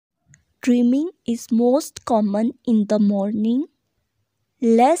Dreaming is most common in the morning.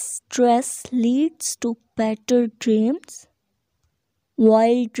 Less stress leads to better dreams.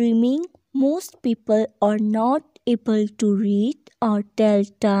 While dreaming, most people are not able to read or tell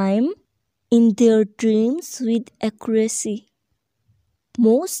time in their dreams with accuracy.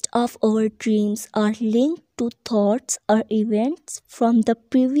 Most of our dreams are linked to thoughts or events from the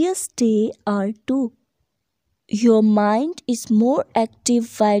previous day or two. Your mind is more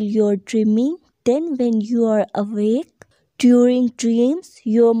active while you're dreaming than when you are awake. During dreams,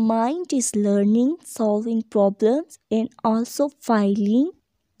 your mind is learning, solving problems, and also filing,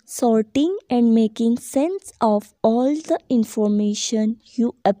 sorting, and making sense of all the information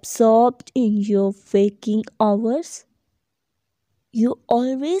you absorbed in your waking hours. You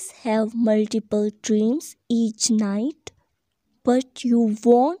always have multiple dreams each night, but you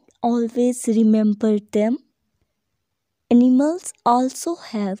won't always remember them. Animals also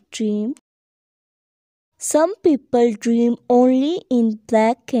have dreams. Some people dream only in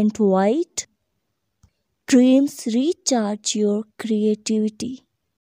black and white. Dreams recharge your creativity.